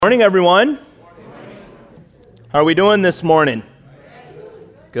Morning, everyone. How are we doing this morning?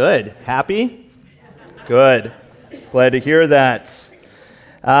 Good. Happy? Good. Glad to hear that.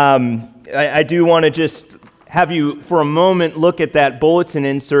 I do want to just have you for a moment look at that bulletin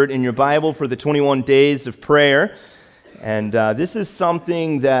insert in your Bible for the 21 days of prayer. And this is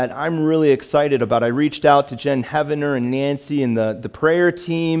something that I'm really excited about. I reached out to Jen Heavener and Nancy and the prayer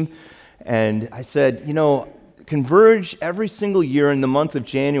team, and I said, Converge every single year in the month of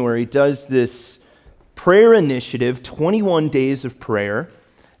January does this prayer initiative, 21 days of prayer,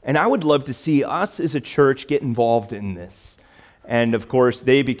 and I would love to see us as a church get involved in this. And of course,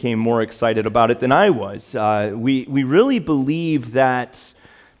 they became more excited about it than I was. We really believe that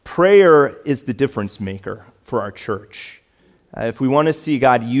prayer is the difference maker for our church. If we want to see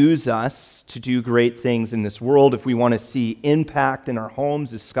God use us to do great things in this world, if we want to see impact in our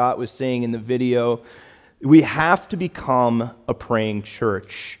homes, as Scott was saying in the video, we have to become a praying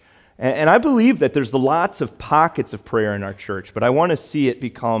church. And I believe that there's lots of pockets of prayer in our church, but I want to see it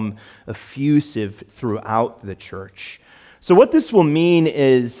become effusive throughout the church. So what this will mean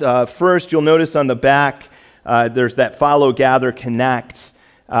is, first, you'll notice on the back, there's that follow, gather, connect.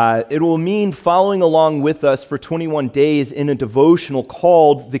 It will mean following along with us for 21 days in a devotional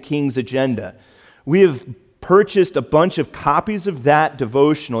called The King's Agenda. We have purchased a bunch of copies of that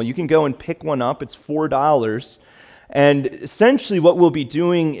devotional. You can go and pick one up. It's $4. And essentially what we'll be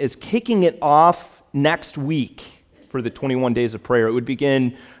doing is kicking it off next week for the 21 days of prayer. It would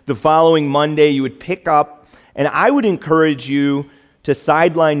begin the following Monday. You would pick up, and I would encourage you to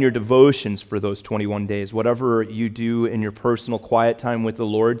sideline your devotions for those 21 days. Whatever you do in your personal quiet time with the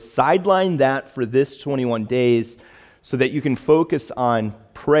Lord, sideline that for this 21 days so that you can focus on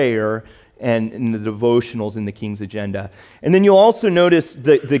prayer and in the devotionals in the King's Agenda. And then you'll also notice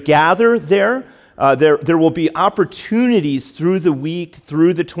the gather there. There will be opportunities through the week,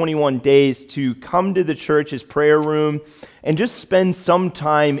 through the 21 days, to come to the church's prayer room and just spend some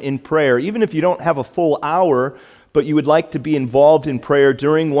time in prayer. Even if you don't have a full hour, but you would like to be involved in prayer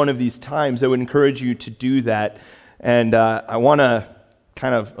during one of these times, I would encourage you to do that. And I want to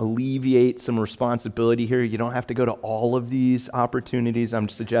kind of alleviate some responsibility here. You don't have to go to all of these opportunities. I'm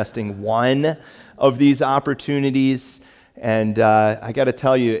suggesting one of these opportunities. And I got to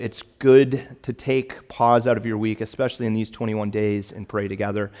tell you, it's good to take pause out of your week, especially in these 21 days, and pray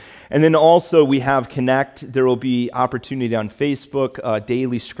together. And then also we have Connect. There will be opportunity on Facebook, a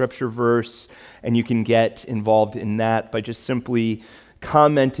daily scripture verse, and you can get involved in that by just simply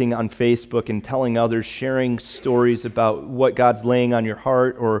commenting on Facebook and telling others, sharing stories about what God's laying on your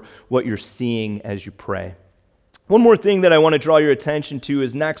heart or what you're seeing as you pray. One more thing that I want to draw your attention to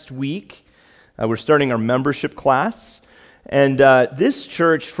is next week, we're starting our membership class. And this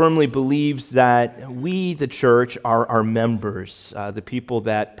church firmly believes that we, the church, are our members, the people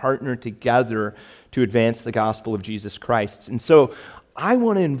that partner together to advance the gospel of Jesus Christ. And so I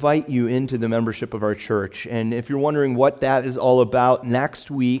want to invite you into the membership of our church. And if you're wondering what that is all about, next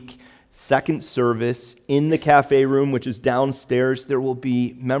week, second service in the cafe room, which is downstairs, there will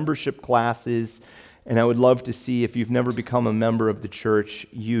be membership classes. And I would love to see, if you've never become a member of the church,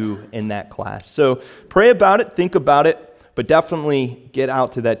 you in that class. So pray about it, think about it, but definitely get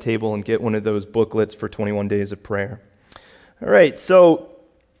out to that table and get one of those booklets for 21 days of prayer. All right, so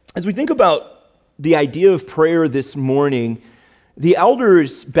as we think about the idea of prayer this morning, the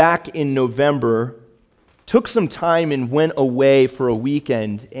elders back in November took some time and went away for a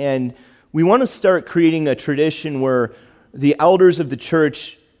weekend, and we want to start creating a tradition where the elders of the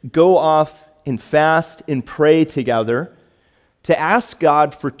church go off and fast and pray together to ask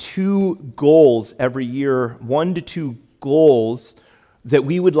God for 2 goals every year, 1 to 2 goals that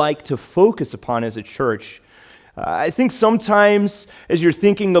we would like to focus upon as a church. I think sometimes as you're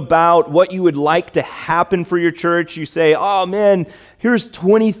thinking about what you would like to happen for your church, you say, oh man, here's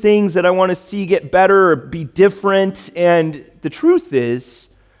 20 things that I want to see get better or be different. And the truth is,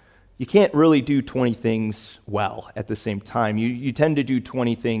 you can't really do 20 things well at the same time. You tend to do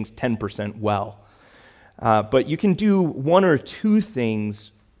 20 things 10% well. But you can do 1 or 2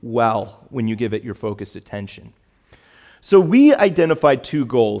 things well when you give it your focused attention. So we identified 2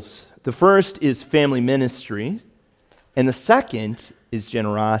 goals. The first is family ministry, and the second is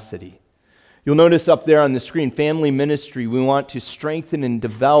generosity. You'll notice up there on the screen, family ministry. We want to strengthen and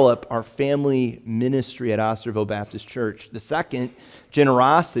develop our family ministry at Osterville Baptist Church. The second,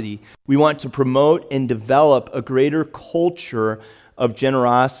 generosity. We want to promote and develop a greater culture of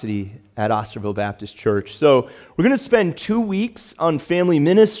generosity at Osterville Baptist Church. So we're going to spend 2 weeks on family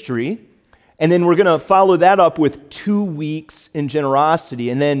ministry, And then we're going to follow that up with 2 weeks in generosity.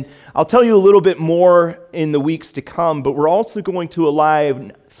 And then I'll tell you a little bit more in the weeks to come, but we're also going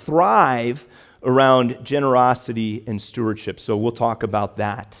to thrive around generosity and stewardship. So we'll talk about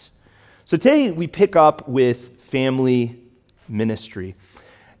that. So today we pick up with family ministry.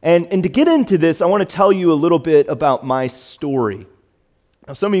 And to get into this, I want to tell you a little bit about my story.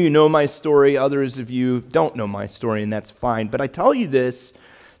 Now, some of you know my story, others of you don't know my story, and that's fine. But I tell you this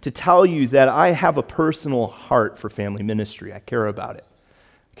to tell you that I have a personal heart for family ministry. I care about it.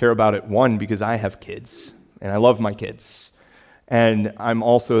 I care about it, one, because I have kids, and I love my kids. And I'm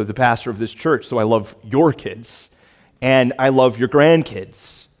also the pastor of this church, so I love your kids, and I love your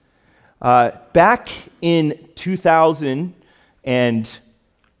grandkids. Back in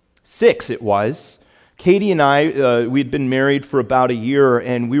 2006, it was, Katie and I, we'd been married for about a year,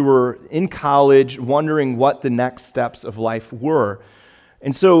 and we were in college wondering what the next steps of life were.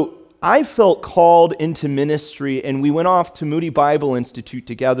 And so I felt called into ministry, and we went off to Moody Bible Institute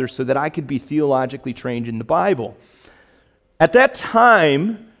together so that I could be theologically trained in the Bible. At that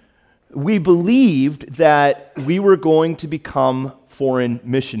time, we believed that we were going to become foreign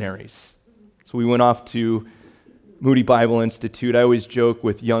missionaries. So we went off to Moody Bible Institute. I always joke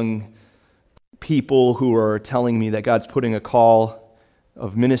with young people who are telling me that God's putting a call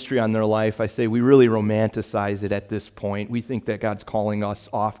of ministry on their life. I say we really romanticize it at this point. We think that God's calling us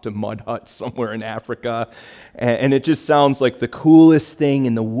off to mud huts somewhere in Africa, and it just sounds like the coolest thing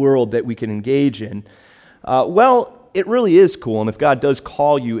in the world that we can engage in. Well, it really is cool, and if God does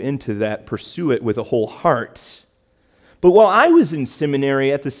call you into that, pursue it with a whole heart. But while I was in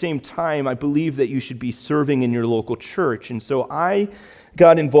seminary, at the same time, I believe that you should be serving in your local church. And so I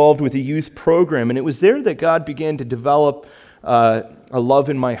got involved with a youth program, and it was there that God began to develop a love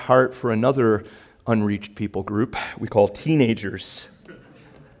in my heart for another unreached people group we call teenagers.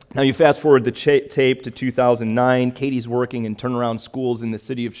 Now you fast forward the tape to 2009. Katie's working in turnaround schools in the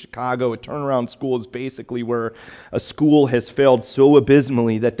city of Chicago. A turnaround school is basically where a school has failed so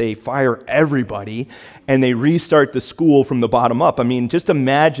abysmally that they fire everybody and they restart the school from the bottom up. I mean, just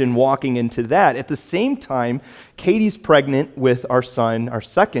imagine walking into that. At the same time, Katie's pregnant with our son, our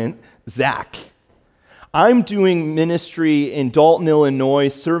second, Zach. I'm doing ministry in Dalton, Illinois,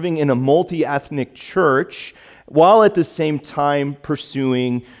 serving in a multi-ethnic church, while at the same time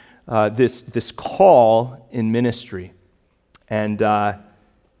pursuing this call in ministry. And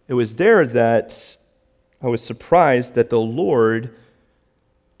it was there that I was surprised that the Lord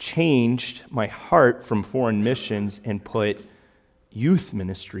changed my heart from foreign missions and put youth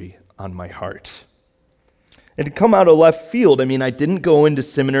ministry on my heart. It had come out of left field. I mean, I didn't go into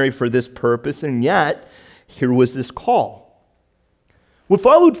seminary for this purpose, and yet here was this call. What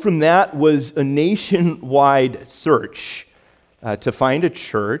followed from that was a nationwide search to find a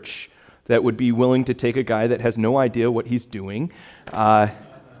church that would be willing to take a guy that has no idea what he's doing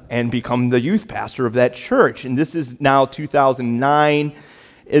and become the youth pastor of that church. And this is now 2009.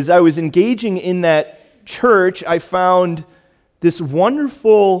 As I was engaging in that church, I found this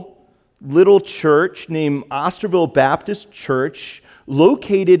wonderful little church named Osterville Baptist Church,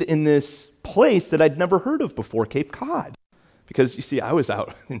 located in this place that I'd never heard of before, Cape Cod. Because, you see, I was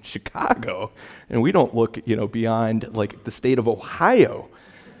out in Chicago, and we don't look, beyond, like, the state of Ohio.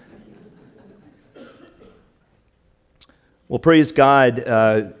 Well, praise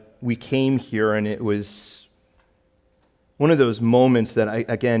God, we came here, and it was one of those moments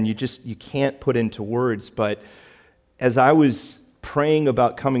that, you can't put into words, but as I was praying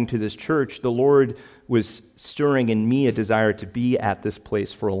about coming to this church, the Lord was stirring in me a desire to be at this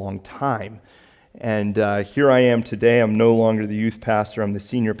place for a long time. And here I am today. I'm no longer the youth pastor. I'm the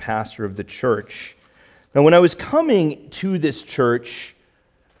senior pastor of the church. Now, when I was coming to this church,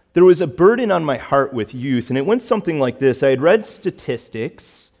 there was a burden on my heart with youth, and it went something like this. I had read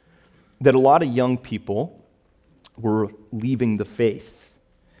statistics that a lot of young people were leaving the faith.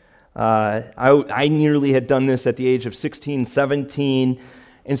 I nearly had done this at the age of 16, 17,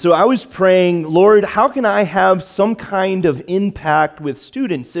 and so I was praying, Lord, how can I have some kind of impact with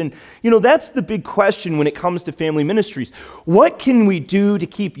students? And, that's the big question when it comes to family ministries. What can we do to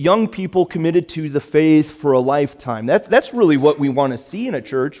keep young people committed to the faith for a lifetime? That's really what we want to see in a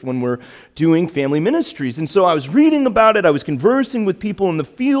church when we're doing family ministries. And so I was reading about it, I was conversing with people in the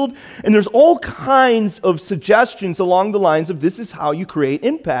field, and there's all kinds of suggestions along the lines of this is how you create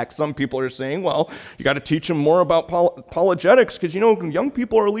impact. Some people are saying, well, you got to teach them more about apologetics because, young people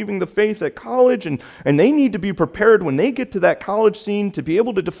people are leaving the faith at college, and they need to be prepared when they get to that college scene to be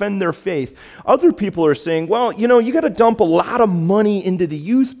able to defend their faith. Other people are saying, well, you got to dump a lot of money into the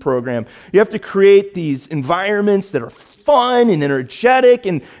youth program. You have to create these environments that are fun and energetic,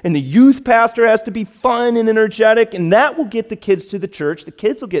 and the youth pastor has to be fun and energetic, and that will get the kids to the church. The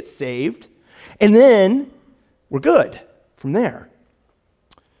kids will get saved, and then we're good from there.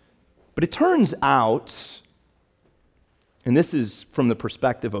 But it turns out, and this is from the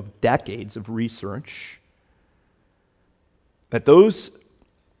perspective of decades of research, that those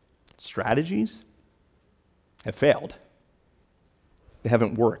strategies have failed. They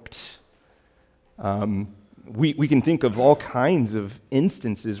haven't worked. We can think of all kinds of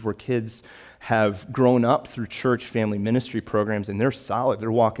instances where kids have grown up through church family ministry programs, and they're solid.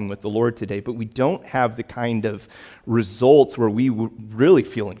 They're walking with the Lord today, but we don't have the kind of results where we really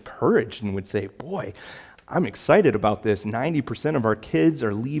feel encouraged and would say, boy, I'm excited about this. 90% of our kids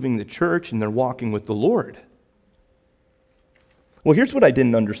are leaving the church and they're walking with the Lord. Well, here's what I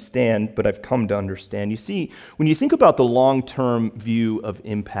didn't understand, but I've come to understand. You see, when you think about the long-term view of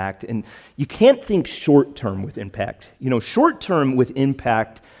impact, and you can't think short-term with impact. Short-term with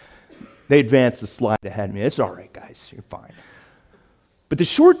impact, they advance the slide ahead of me. It's all right, guys. You're fine. But the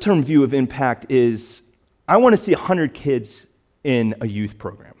short-term view of impact is, I want to see 100 kids in a youth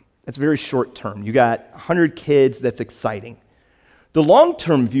program. That's very short-term. You got 100 kids, that's exciting. The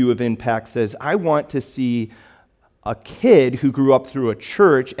long-term view of impact says, I want to see a kid who grew up through a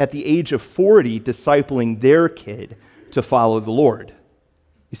church at the age of 40 discipling their kid to follow the Lord.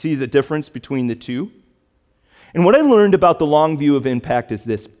 You see the difference between the two? And what I learned about the long view of impact is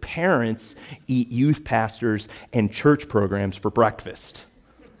this: parents eat youth pastors and church programs for breakfast.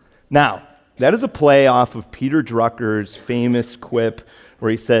 Now, that is a play off of Peter Drucker's famous quip where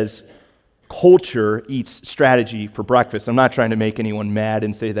he says, culture eats strategy for breakfast. I'm not trying to make anyone mad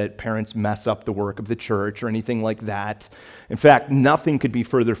and say that parents mess up the work of the church or anything like that. In fact, nothing could be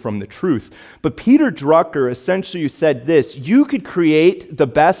further from the truth. But Peter Drucker essentially said this: you could create the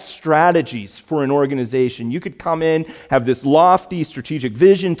best strategies for an organization. You could come in, have this lofty strategic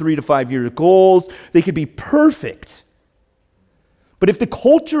vision, 3 to 5 year goals. They could be perfect. But if the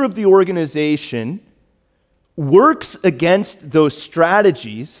culture of the organization works against those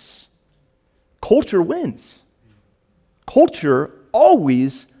strategies, culture wins. Culture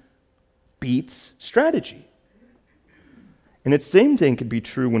always beats strategy. And the same thing could be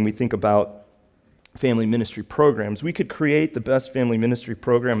true when we think about family ministry programs. We could create the best family ministry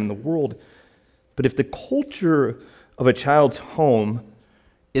program in the world, but if the culture of a child's home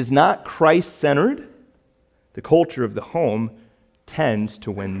is not Christ-centered, the culture of the home tends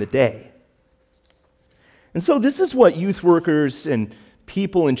to win the day. And so this is what youth workers and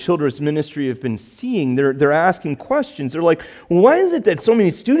people in children's ministry have been seeing. They're asking questions. They're like, well, why is it that so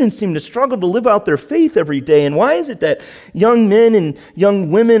many students seem to struggle to live out their faith every day? And why is it that young men and young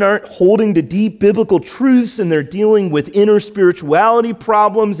women aren't holding to deep biblical truths, and they're dealing with inner spirituality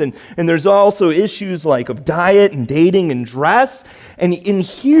problems? And there's also issues like of diet and dating and dress. And in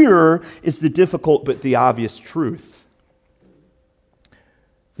here is the difficult but the obvious truth.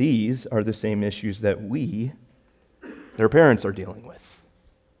 These are the same issues that their parents, are dealing with.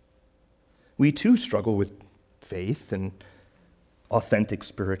 We too struggle with faith and authentic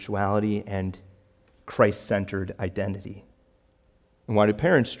spirituality and Christ-centered identity. And why do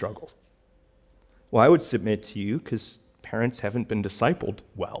parents struggle? Well, I would submit to you because parents haven't been discipled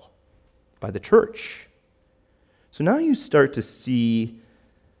well by the church. So now you start to see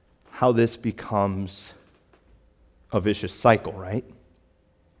how this becomes a vicious cycle, right?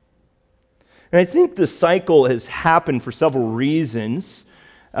 And I think the cycle has happened for several reasons.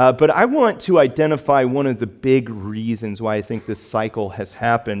 But I want to identify one of the big reasons why I think this cycle has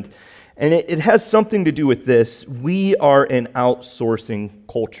happened. And it has something to do with this. We are an outsourcing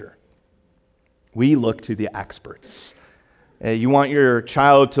culture. We look to the experts. You want your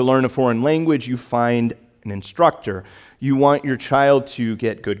child to learn a foreign language, you find an instructor. You want your child to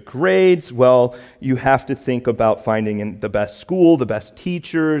get good grades, well, you have to think about finding the best school, the best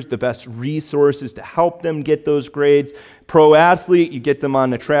teachers, the best resources to help them get those grades. Pro athlete, you get them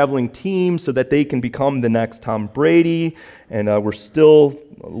on a traveling team so that they can become the next Tom Brady. And we're still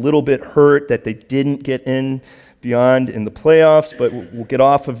a little bit hurt that they didn't get beyond in the playoffs, but we'll get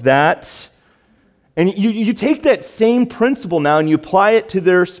off of that. And you take that same principle now and you apply it to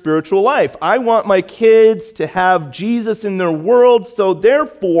their spiritual life. I want my kids to have Jesus in their world, so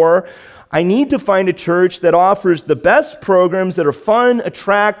therefore I need to find a church that offers the best programs that are fun,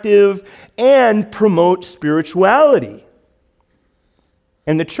 attractive, and promote spirituality.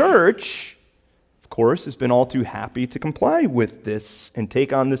 And the church, of course, has been all too happy to comply with this and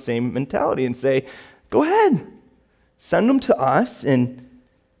take on the same mentality and say, go ahead, send them to us and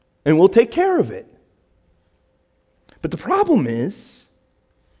we'll take care of it. But the problem is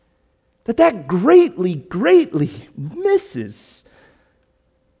that greatly, greatly misses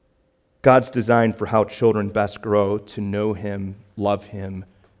God's design for how children best grow to know Him, love Him,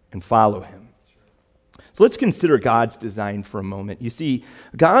 and follow Him. So let's consider God's design for a moment. You see,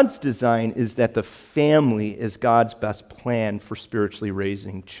 God's design is that the family is God's best plan for spiritually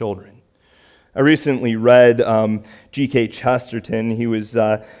raising children. I recently read G.K. Chesterton. He was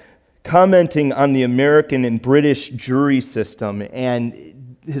commenting on the American and British jury system,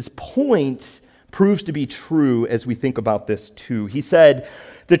 and his point proves to be true as we think about this too. He said,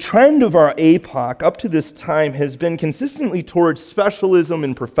 the trend of our epoch up to this time has been consistently towards specialism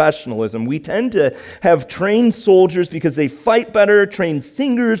and professionalism. We tend to have trained soldiers because they fight better, trained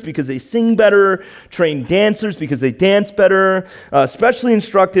singers because they sing better, trained dancers because they dance better, specially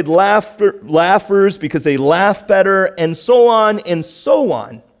instructed laughers because they laugh better, and so on and so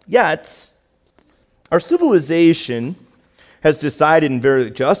on. Yet, our civilization has decided, and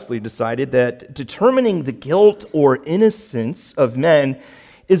very justly decided, that determining the guilt or innocence of men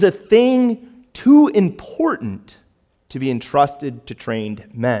is a thing too important to be entrusted to trained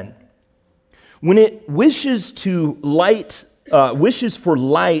men. When it wishes for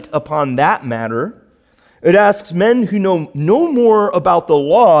light upon that matter, it asks men who know no more about the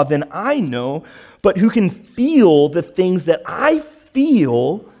law than I know, but who can feel the things that I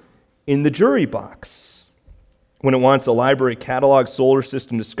feel in the jury box. When it wants a library catalog, solar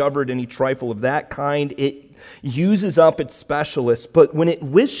system discovered, any trifle of that kind, it uses up its specialists. But when it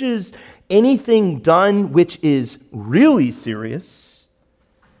wishes anything done which is really serious,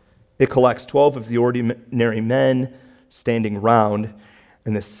 it collects 12 of the ordinary men standing round.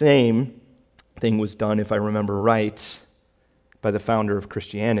 And the same thing was done, if I remember right, by the founder of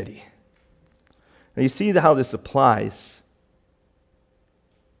Christianity. Now you see how this applies.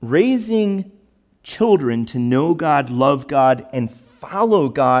 Raising children to know God, love God, and follow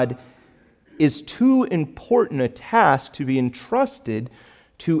God is too important a task to be entrusted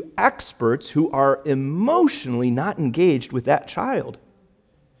to experts who are emotionally not engaged with that child,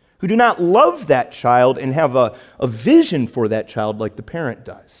 who do not love that child and have a vision for that child like the parent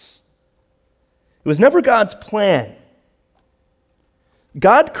does. It was never God's plan.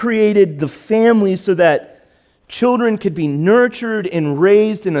 God created the family so that children could be nurtured and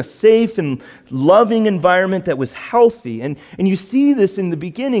raised in a safe and loving environment that was healthy. And you see this in the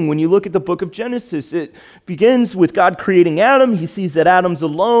beginning when you look at the book of Genesis. It begins with God creating Adam. He sees that Adam's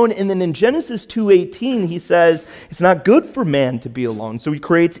alone. And then in Genesis 2:18, he says, it's not good for man to be alone. So he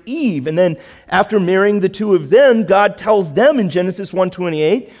creates Eve. And then after marrying the two of them, God tells them in Genesis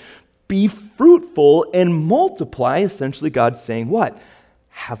 1:28, be fruitful and multiply. Essentially, God's saying what?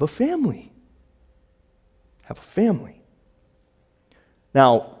 Have a family. Have a family.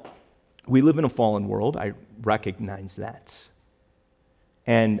 Now, we live in a fallen world. I recognize that.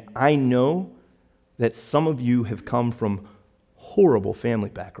 And I know that some of you have come from horrible family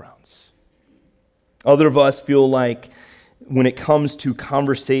backgrounds. Other of us feel like when it comes to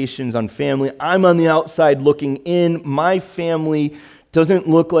conversations on family, I'm on the outside looking in. My family doesn't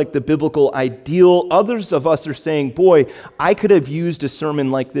look like the biblical ideal. Others of us are saying, boy, I could have used a sermon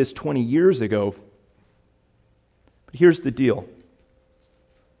like this 20 years ago. But here's the deal.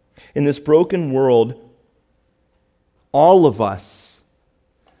 In this broken world, all of us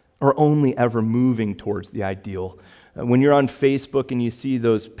are only ever moving towards the ideal. When you're on Facebook and you see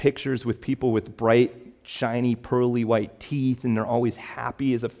those pictures with people with bright, shiny, pearly white teeth, and they're always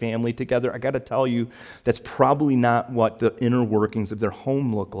happy as a family together, I got to tell you, that's probably not what the inner workings of their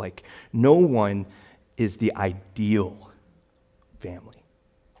home look like. No one is the ideal family.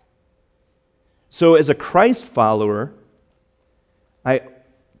 So as a Christ follower, I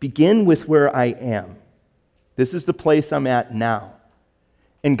begin with where I am. This is the place I'm at now.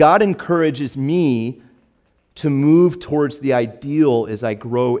 And God encourages me to move towards the ideal as I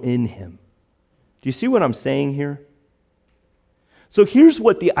grow in Him. Do you see what I'm saying here? So here's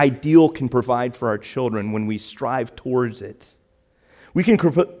what the ideal can provide for our children when we strive towards it. We can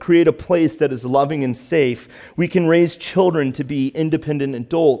create a place that is loving and safe. We can raise children to be independent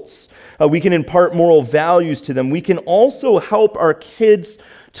adults. We can impart moral values to them. We can also help our kids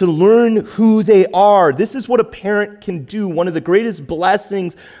to learn who they are. This is what a parent can do. One of the greatest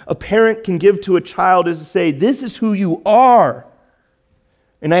blessings a parent can give to a child is to say, this is who you are,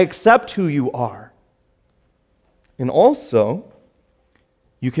 and I accept who you are. And also,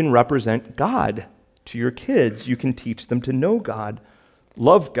 you can represent God to your kids. You can teach them to know God,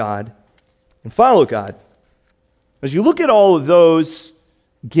 love God, and follow God. As you look at all of those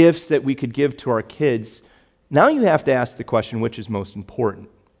gifts that we could give to our kids, now you have to ask the question, which is most important?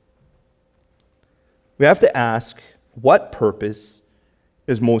 We have to ask, what purpose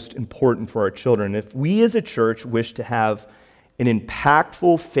is most important for our children? If we as a church wish to have an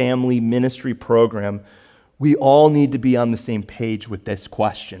impactful family ministry program, we all need to be on the same page with this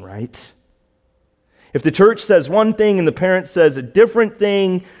question, right? If the church says one thing and the parent says a different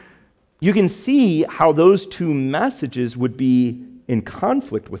thing, you can see how those two messages would be in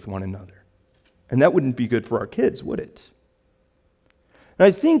conflict with one another. And that wouldn't be good for our kids, would it? And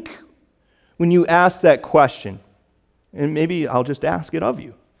I think when you ask that question, and maybe I'll just ask it of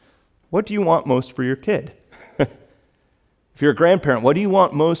you, what do you want most for your kid? If you're a grandparent, what do you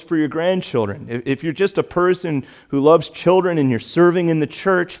want most for your grandchildren? If you're just a person who loves children and you're serving in the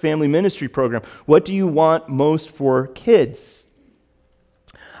church family ministry program, what do you want most for kids?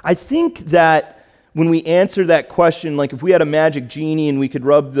 I think that when we answer that question, like if we had a magic genie and we could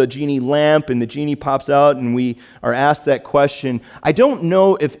rub the genie lamp and the genie pops out and we are asked that question, I don't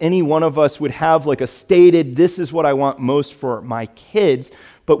know if any one of us would have like a stated, this is what I want most for my kids,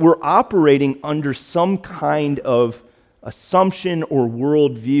 but we're operating under some kind of assumption or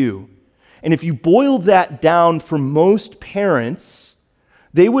worldview. And if you boil that down for most parents,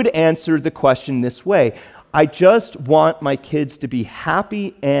 they would answer the question this way: I just want my kids to be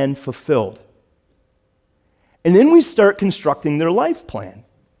happy and fulfilled. And then we start constructing their life plan.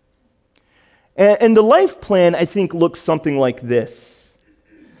 And the life plan, I think, looks something like this.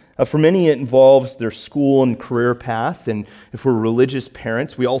 For many, it involves their school and career path. And if we're religious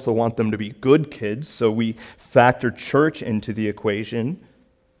parents, we also want them to be good kids, so we factor church into the equation.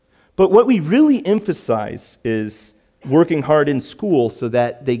 But what we really emphasize is working hard in school so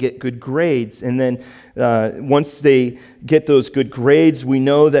that they get good grades. And then once they get those good grades, we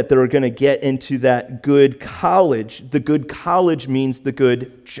know that they're going to get into that good college. The good college means the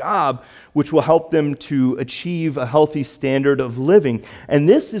good job, which will help them to achieve a healthy standard of living. And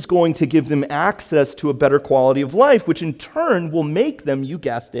this is going to give them access to a better quality of life, which in turn will make them, you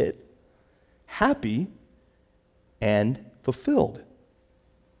guessed it, happy and fulfilled.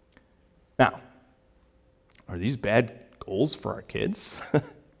 Now, are these bad goals for our kids?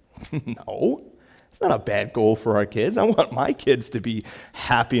 No, it's not a bad goal for our kids. I want my kids to be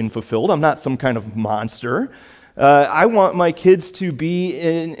happy and fulfilled. I'm not some kind of monster. I want my kids to be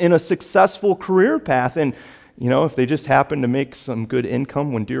in a successful career path. And, you know, if they just happen to make some good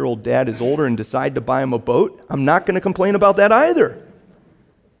income when dear old dad is older and decide to buy them a boat, I'm not going to complain about that either.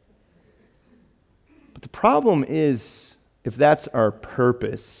 But the problem is, if that's our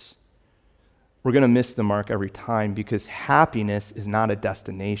purpose, we're going to miss the mark every time, because happiness is not a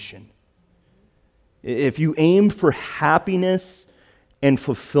destination. If you aim for happiness and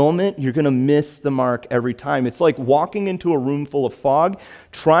fulfillment, you're going to miss the mark every time. It's like walking into a room full of fog,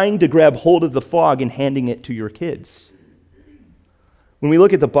 trying to grab hold of the fog and handing it to your kids. When we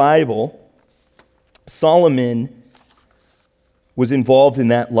look at the Bible, Solomon was involved in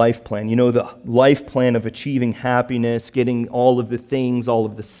that life plan. You know, the life plan of achieving happiness, getting all of the things, all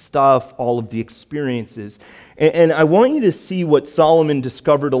of the stuff, all of the experiences. And I want you to see what Solomon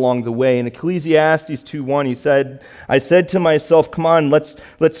discovered along the way. In Ecclesiastes 2:1, he said, I said to myself, come on, let's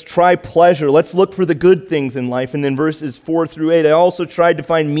try pleasure. Let's look for the good things in life. And then verses 4-8, I also tried to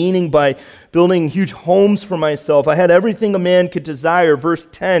find meaning by building huge homes for myself. I had everything a man could desire. Verse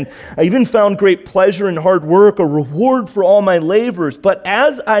 10, I even found great pleasure in hard work, a reward for all my labors. But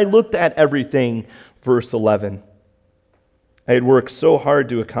as I looked at everything, verse 11, I had worked so hard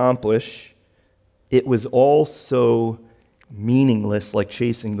to accomplish, it was all so meaningless, like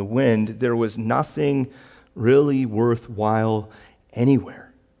chasing the wind. There was nothing really worthwhile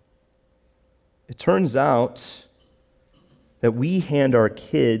anywhere. It turns out that we hand our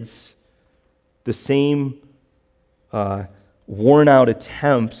kids the same worn-out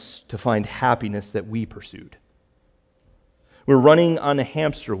attempts to find happiness that we pursued. We're running on a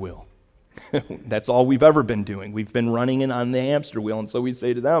hamster wheel. That's all we've ever been doing. We've been running on the hamster wheel, and so we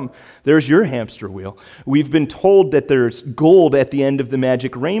say to them, there's your hamster wheel. We've been told that there's gold at the end of the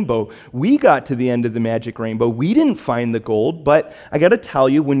magic rainbow. We got to the end of the magic rainbow. We didn't find the gold, but I got to tell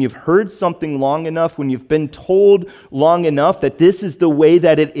you, when you've heard something long enough, when you've been told long enough that this is the way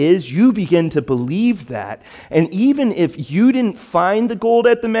that it is, you begin to believe that. And even if you didn't find the gold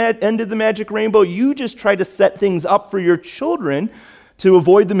at the end of the magic rainbow, you just try to set things up for your children to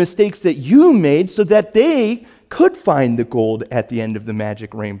avoid the mistakes that you made so that they could find the gold at the end of the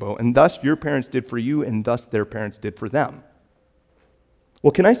magic rainbow. And thus your parents did for you, and thus their parents did for them.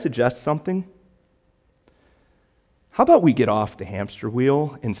 Well, can I suggest something? How about we get off the hamster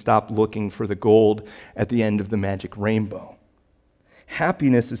wheel and stop looking for the gold at the end of the magic rainbow?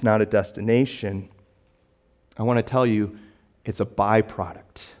 Happiness is not a destination. I want to tell you, it's a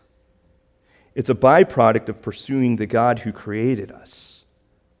byproduct. It's a byproduct of pursuing the God who created us.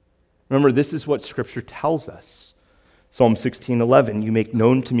 Remember, this is what Scripture tells us. Psalm 16:11, you make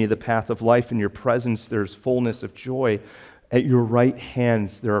known to me the path of life. In your presence there is fullness of joy. At your right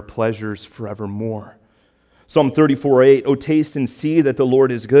hands there are pleasures forevermore. Psalm 34:8, O taste and see that the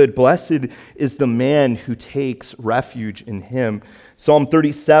Lord is good. Blessed is the man who takes refuge in him. Psalm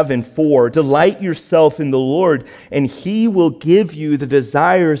 37:4, delight yourself in the Lord, and he will give you the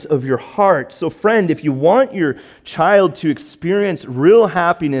desires of your heart. So friend, if you want your child to experience real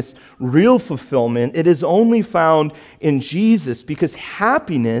happiness, real fulfillment, it is only found in Jesus, because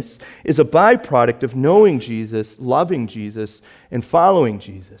happiness is a byproduct of knowing Jesus, loving Jesus, and following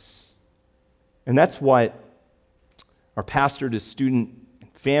Jesus. And that's what our pastor to student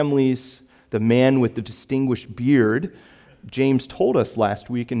families, the man with the distinguished beard, James told us last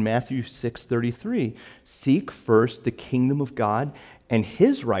week in Matthew 6:33, seek first the kingdom of God and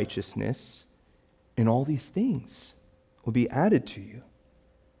his righteousness, and all these things will be added to you.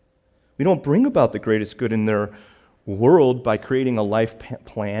 We don't bring about the greatest good in their world by creating a life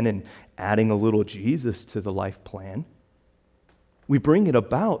plan and adding a little Jesus to the life plan. We bring it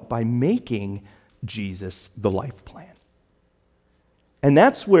about by making Jesus the life plan. And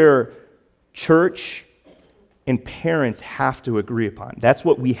that's where church and parents have to agree upon. That's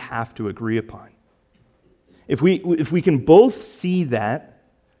what we have to agree upon. If we can both see that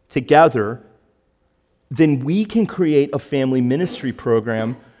together, then we can create a family ministry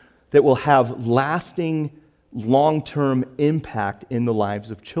program that will have lasting, long-term impact in the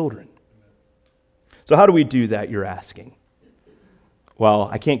lives of children. So how do we do that, you're asking? Well,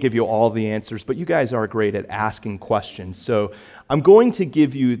 I can't give you all the answers, but you guys are great at asking questions. So I'm going to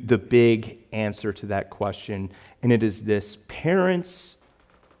give you the big answer to that question, and it is this: parents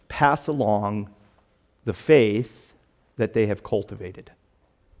pass along the faith that they have cultivated.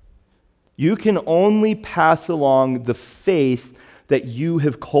 You can only pass along the faith that you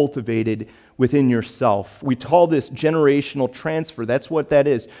have cultivated within yourself. We call this generational transfer. That's what that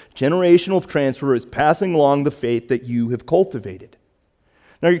is. Generational transfer is passing along the faith that you have cultivated.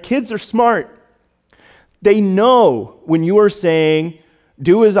 Now, your kids are smart. They know when you are saying,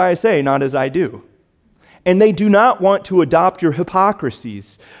 do as I say, not as I do. And they do not want to adopt your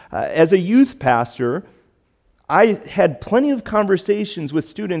hypocrisies. As a youth pastor, I had plenty of conversations with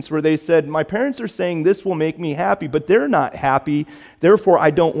students where they said, my parents are saying this will make me happy, but they're not happy, therefore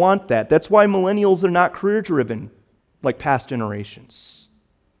I don't want that. That's why millennials are not career-driven like past generations.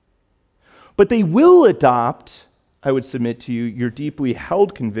 But they will adopt, I would submit to you, your deeply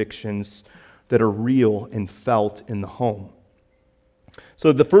held convictions that are real and felt in the home.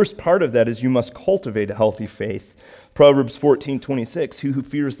 So the first part of that is you must cultivate a healthy faith. Proverbs 14:26, he who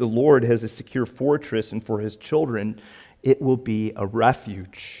fears the Lord has a secure fortress, and for his children it will be a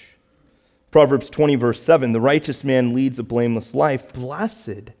refuge. Proverbs 20, verse 7, the righteous man leads a blameless life.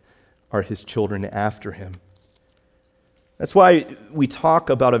 Blessed are his children after him. That's why we talk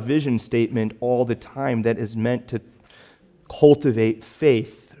about a vision statement all the time that is meant to cultivate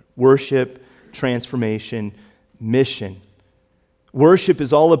faith, worship, transformation, mission. Worship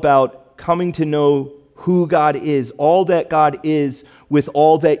is all about coming to know who God is, all that God is with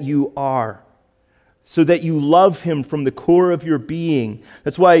all that you are, so that you love him from the core of your being.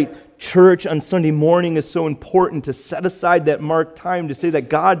 That's why church on Sunday morning is so important, to set aside that marked time to say that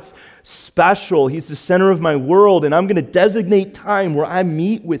God's special. He's the center of my world, and I'm going to designate time where I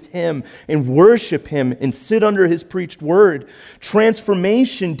meet with him and worship him and sit under his preached word.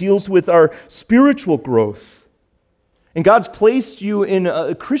 Transformation deals with our spiritual growth. And God's placed you in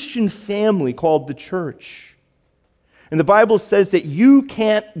a Christian family called the church. And the Bible says that you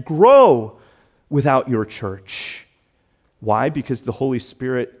can't grow without your church. Why? Because the Holy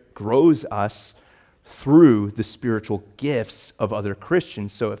Spirit grows us through the spiritual gifts of other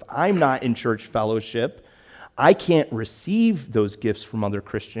Christians. So if I'm not in church fellowship, I can't receive those gifts from other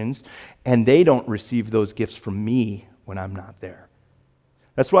Christians, and they don't receive those gifts from me when I'm not there.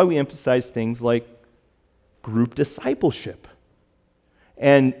 That's why we emphasize things like group discipleship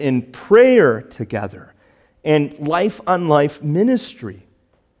and in prayer together and life-on-life ministry.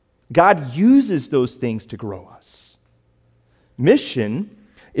 God uses those things to grow us. Mission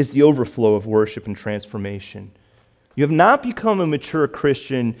is the overflow of worship and transformation. You have not become a mature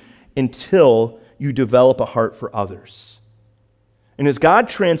Christian until you develop a heart for others. And as God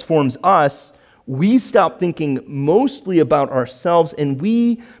transforms us, we stop thinking mostly about ourselves, and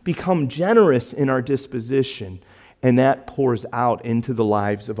we become generous in our disposition. And that pours out into the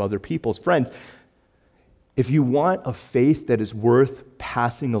lives of other people's friends. If you want a faith that is worth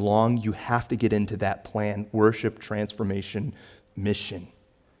passing along, you have to get into that plan, worship, transformation, mission.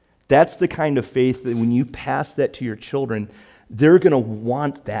 That's the kind of faith that when you pass that to your children, they're going to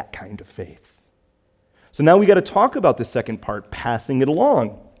want that kind of faith. So now we got to talk about the second part, passing it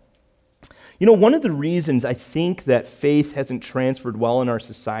along. You know, one of the reasons I think that faith hasn't transferred well in our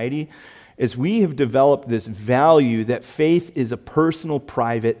society is we have developed this value that faith is a personal,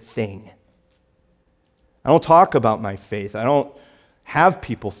 private thing. I don't talk about my faith. I don't have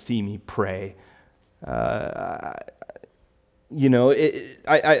people see me pray. I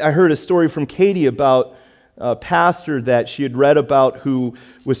heard a story from Katie about a pastor that she had read about who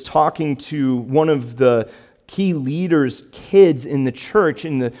was talking to one of the key leader's kids in the church,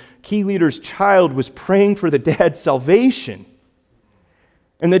 and the key leader's child was praying for the dad's salvation.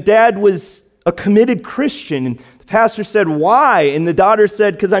 And the dad was a committed Christian, and the pastor said, "Why?" And the daughter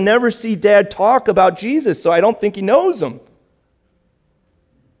said, "Because I never see dad talk about Jesus, so I don't think he knows him."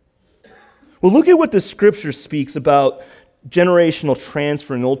 Well, look at what the scripture speaks about generational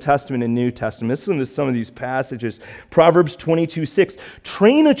transfer in the Old Testament and New Testament. Listen to some of these passages. Proverbs 22:6.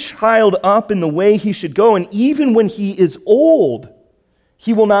 "Train a child up in the way he should go, and even when he is old,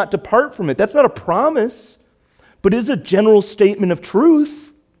 he will not depart from it." That's not a promise, but is a general statement of truth.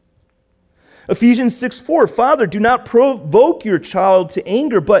 Ephesians 6:4. "Father, do not provoke your child to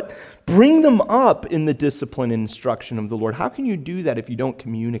anger, but bring them up in the discipline and instruction of the Lord." How can you do that if you don't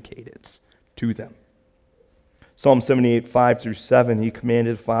communicate it to them? Psalm 78:5-7, "He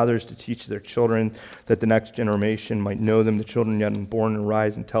commanded fathers to teach their children, that the next generation might know them. The children yet unborn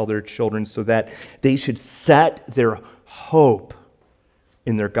arise and tell their children, so that they should set their hope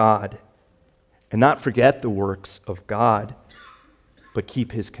in their God, and not forget the works of God, but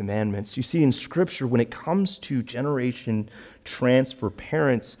keep his commandments." You see, in Scripture, when it comes to generation transfer,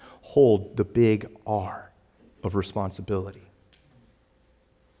 parents hold the big R of responsibility.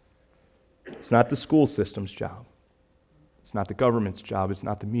 It's not the school system's job. It's not the government's job. It's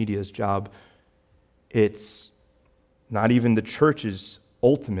not the media's job. It's not even the church's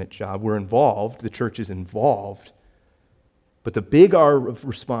ultimate job. We're involved. The church is involved. But the big R of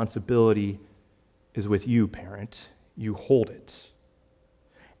responsibility is with you, parent. You hold it.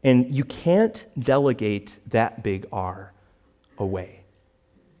 And you can't delegate that big R away.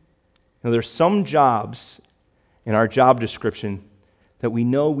 Now, there's some jobs in our job description that we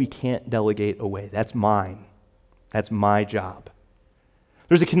know we can't delegate away. That's mine. That's my job.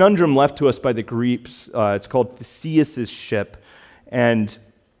 There's a conundrum left to us by the Greeks. It's called Theseus' ship. And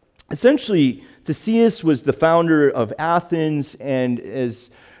essentially, Theseus was the founder of Athens, and as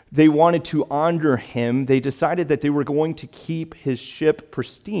they wanted to honor him, they decided that they were going to keep his ship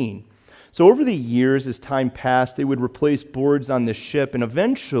pristine. So over the years, as time passed, they would replace boards on the ship, and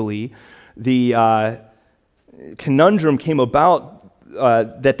eventually the conundrum came about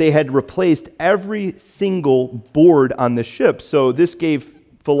that they had replaced every single board on the ship. So this gave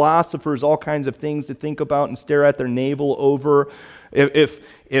philosophers all kinds of things to think about and stare at their navel over.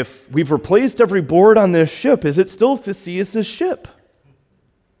 If we've replaced every board on this ship, is it still Theseus' ship?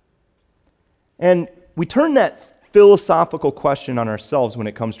 And we turn that philosophical question on ourselves when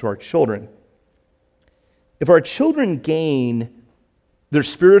it comes to our children. If our children gain their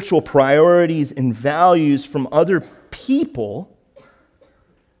spiritual priorities and values from other people,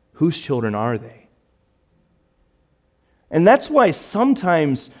 whose children are they? And that's why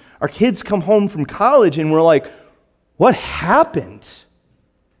sometimes our kids come home from college and we're like, what happened?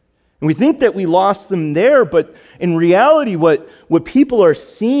 And we think that we lost them there, but in reality, what people are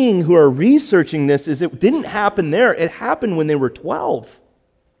seeing who are researching this is it didn't happen there. It happened when they were 12.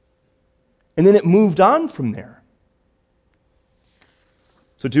 And then it moved on from there.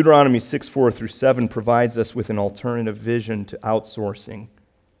 So Deuteronomy 6:4-7 provides us with an alternative vision to outsourcing.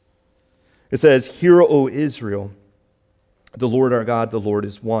 It says, "Hear, O Israel, the Lord our God, the Lord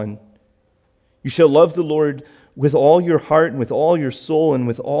is one. You shall love the Lord with all your heart and with all your soul and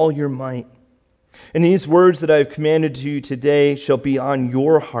with all your might. And these words that I have commanded to you today shall be on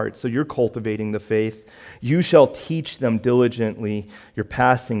your heart." So you're cultivating the faith. "You shall teach them diligently." You're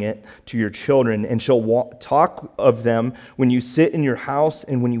passing it to your children. "And shall talk of them when you sit in your house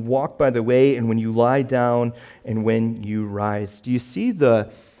and when you walk by the way and when you lie down and when you rise." Do you see the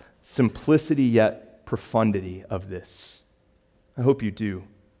simplicity yet profundity of this? I hope you do.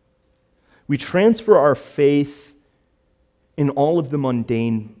 We transfer our faith in all of the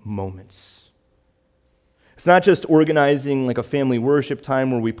mundane moments. It's not just organizing like a family worship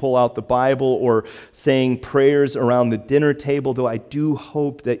time where we pull out the Bible or saying prayers around the dinner table, though I do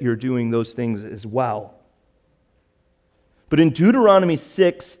hope that you're doing those things as well. But in Deuteronomy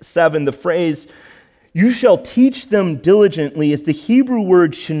 6:7, the phrase, "You shall teach them diligently," is the Hebrew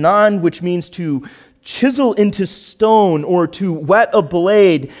word shanan, which means to chisel into stone or to whet a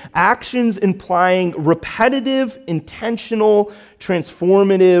blade, actions implying repetitive, intentional,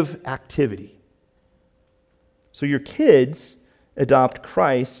 transformative activity. So your kids adopt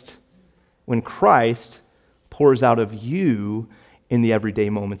Christ when Christ pours out of you in the everyday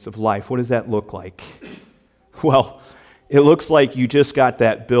moments of life. What does that look like? Well, it looks like you just got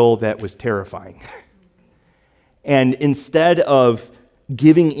that bill that was terrifying. And instead of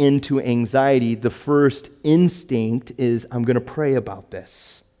giving in to anxiety, the first instinct is, I'm going to pray about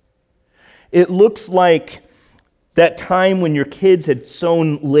this. It looks like that time when your kids had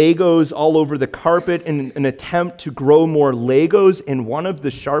sewn Legos all over the carpet in an attempt to grow more Legos, and one of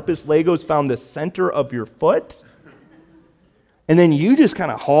the sharpest Legos found the center of your foot. And then you just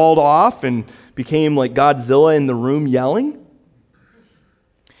kind of hauled off and became like Godzilla in the room yelling.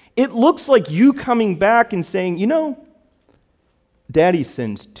 It looks like you coming back and saying, Daddy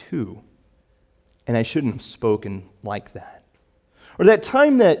sins too, and I shouldn't have spoken like that. Or that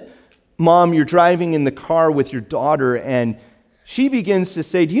time that, Mom, you're driving in the car with your daughter, and she begins to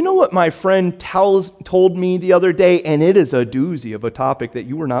say, do you know what my friend told me the other day? And it is a doozy of a topic that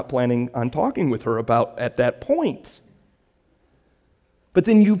you were not planning on talking with her about at that point. But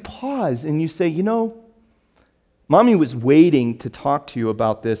then you pause and you say, Mommy was waiting to talk to you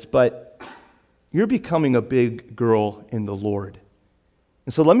about this, but you're becoming a big girl in the Lord.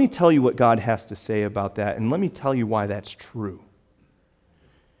 And so let me tell you what God has to say about that, and let me tell you why that's true.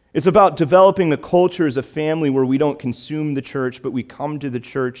 It's about developing a culture as a family where we don't consume the church, but we come to the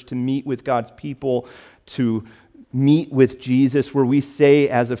church to meet with God's people, to meet with Jesus, where we say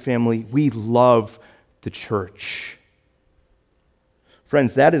as a family, we love the church.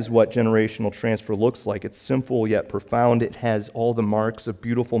 Friends, that is what generational transfer looks like. It's simple yet profound. It has all the marks of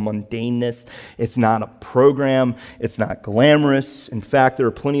beautiful mundaneness. It's not a program. It's not glamorous. In fact, there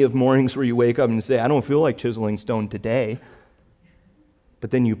are plenty of mornings where you wake up and say, I don't feel like chiseling stone today.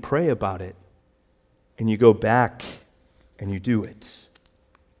 But then you pray about it, and you go back, and you do it.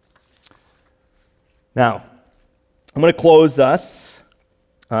 Now, I'm going to close us,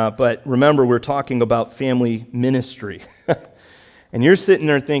 but remember, we're talking about family ministry. And you're sitting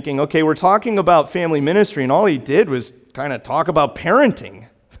there thinking, okay, we're talking about family ministry, and all he did was kind of talk about parenting.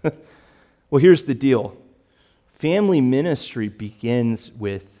 Well, here's the deal. Family ministry begins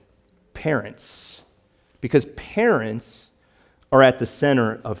with parents, because parents are at the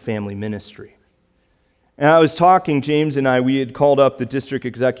center of family ministry. And I was talking, James and I, we had called up the district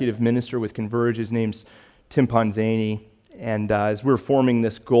executive minister with Converge. His name's Tim Ponzani. And as we were forming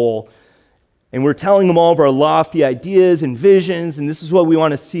this goal, and we're telling him all of our lofty ideas and visions, and this is what we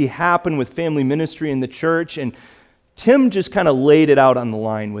want to see happen with family ministry in the church. And Tim just kind of laid it out on the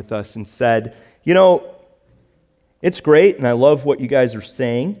line with us and said, it's great, and I love what you guys are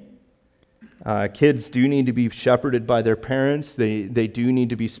saying. Kids do need to be shepherded by their parents. They do need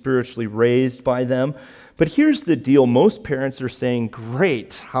to be spiritually raised by them. But here's the deal. Most parents are saying,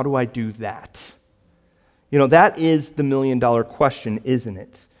 great, how do I do that? That is the million-dollar question, isn't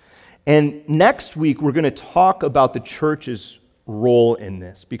it? And next week, we're going to talk about the church's role in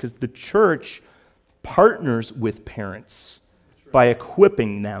this, because the church partners with parents by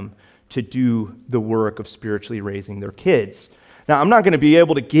equipping them to do the work of spiritually raising their kids. Now, I'm not going to be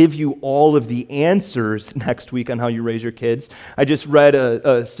able to give you all of the answers next week on how you raise your kids. I just read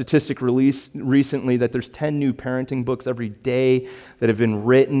a statistic release recently that there's 10 new parenting books every day that have been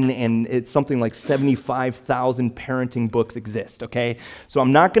written, and it's something like 75,000 parenting books exist, okay? So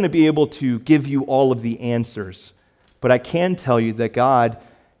I'm not going to be able to give you all of the answers, but I can tell you that God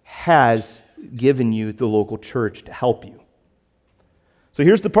has given you the local church to help you. So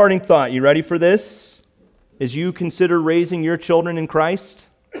here's the parting thought. You ready for this? As you consider raising your children in Christ,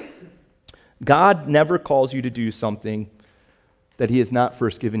 God never calls you to do something that He has not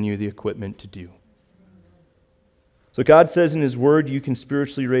first given you the equipment to do. So God says in His Word, you can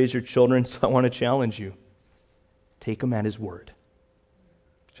spiritually raise your children, so I want to challenge you. Take them at His Word.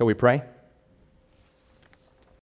 Shall we pray?